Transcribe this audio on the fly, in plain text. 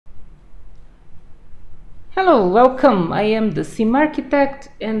Hello, welcome. I am the SIM architect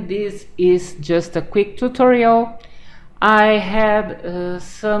and this is just a quick tutorial. I had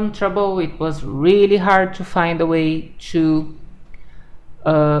some trouble. It was really hard to find a way to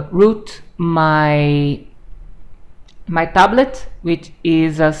root my tablet, which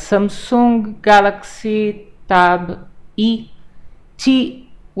is a Samsung Galaxy Tab E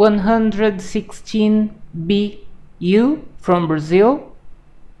T116BU from Brazil.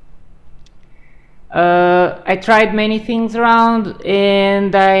 I tried many things around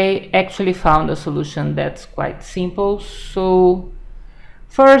and I actually found a solution that's quite simple. So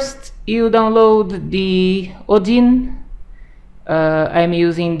first you download the Odin. I'm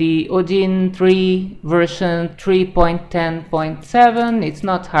using the Odin 3 version 3.10.7. It's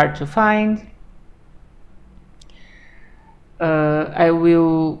not hard to find. I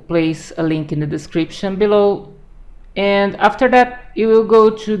will place a link in the description below. And after that you will go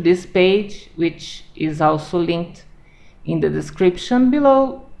to this page, which is also linked in the description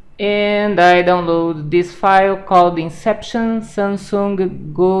below, and I download this file called Inception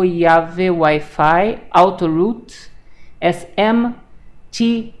Samsung Goyave Wi-Fi Autoroute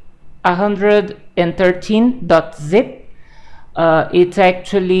SMT113.zip. It's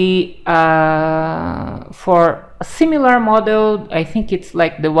actually for a similar model. I think it's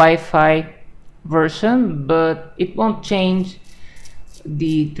like the Wi-Fi version, but it won't change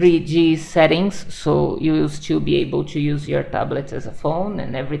the 3G settings, so you will still be able to use your tablet as a phone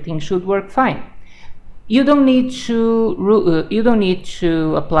and everything should work fine. You don't need to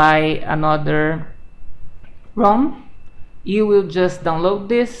apply another ROM. You will just download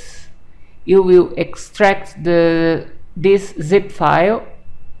this. You will extract this zip file.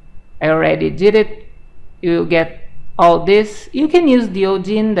 I already did it. You will get all this. You can use the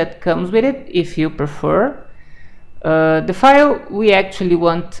Odin that comes with it if you prefer. The file we actually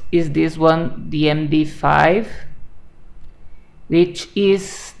want is this one, the MD5, which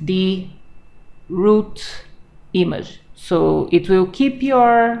is the root image. So it will keep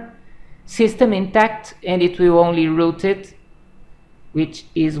your system intact and it will only root it, which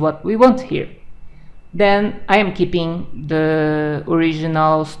is what we want here. Then I am keeping the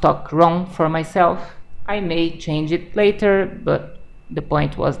original stock ROM for myself. I may change it later, but the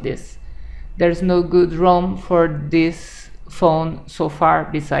point was this. There's no good ROM for this phone so far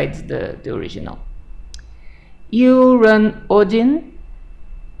besides the original. You run Odin.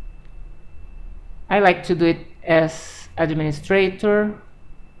 I like to do it as administrator.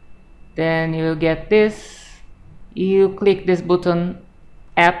 Then you will get this. You click this button,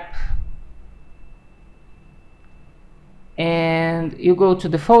 app, and you go to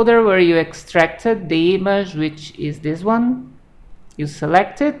the folder where you extracted the image, which is this one. You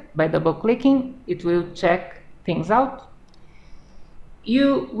select it by double clicking. It will check things out.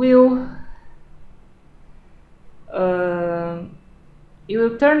 You will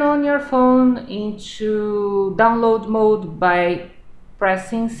turn on your phone into download mode by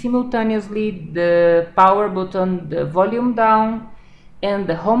pressing simultaneously the power button, the volume down, and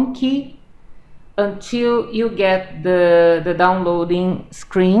the home key until you get the downloading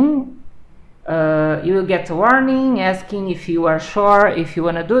screen. You will get a warning asking if you are sure if you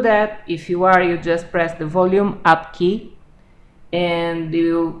want to do that. If you are, you just press the volume up key and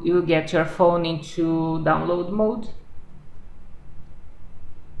you will get your phone into download mode.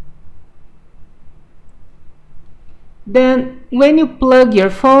 Then when you plug your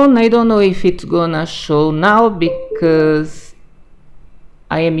phone, I don't know if it's gonna show now because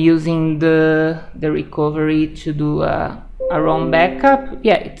I am using the recovery to do a ROM backup.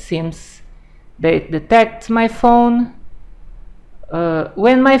 Yeah, it seems that it detects my phone.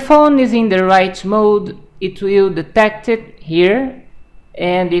 When my phone is in the right mode, it will detect it here,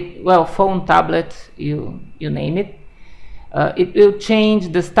 and phone, tablet, you name it. It will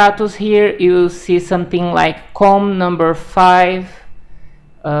change the status here. You will see something like COM number 5,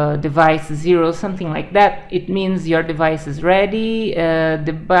 device 0, something like that. It means your device is ready.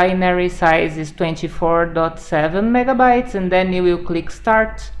 The binary size is 24.7 megabytes, and then you will click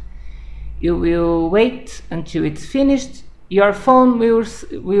start. You will wait until it's finished. Your phone will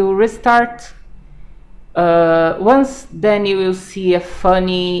restart. Once then you will see a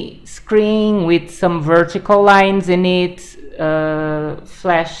funny screen with some vertical lines in it,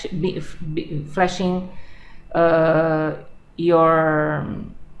 flashing your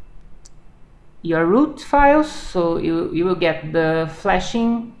root files. So you will get the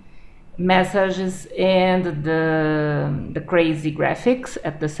flashing messages and the crazy graphics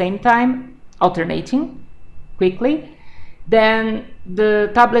at the same time, alternating quickly. Then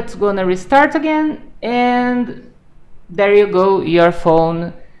the tablet's gonna restart again, and there you go, your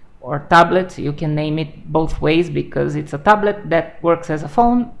phone or tablet. You can name it both ways because it's a tablet that works as a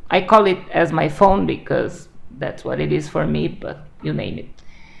phone. I call it as my phone because that's what it is for me, but you name it.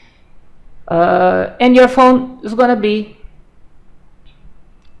 And your phone is gonna be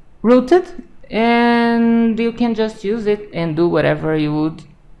rooted, and you can just use it and do whatever you would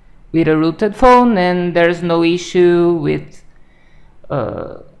with a rooted phone, and there's no issue with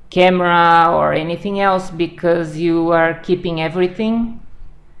camera or anything else because you are keeping everything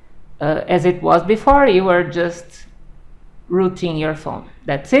as it was before. You are just rooting your phone.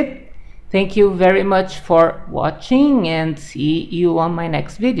 That's it. Thank you very much for watching, and see you on my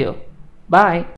next video. Bye.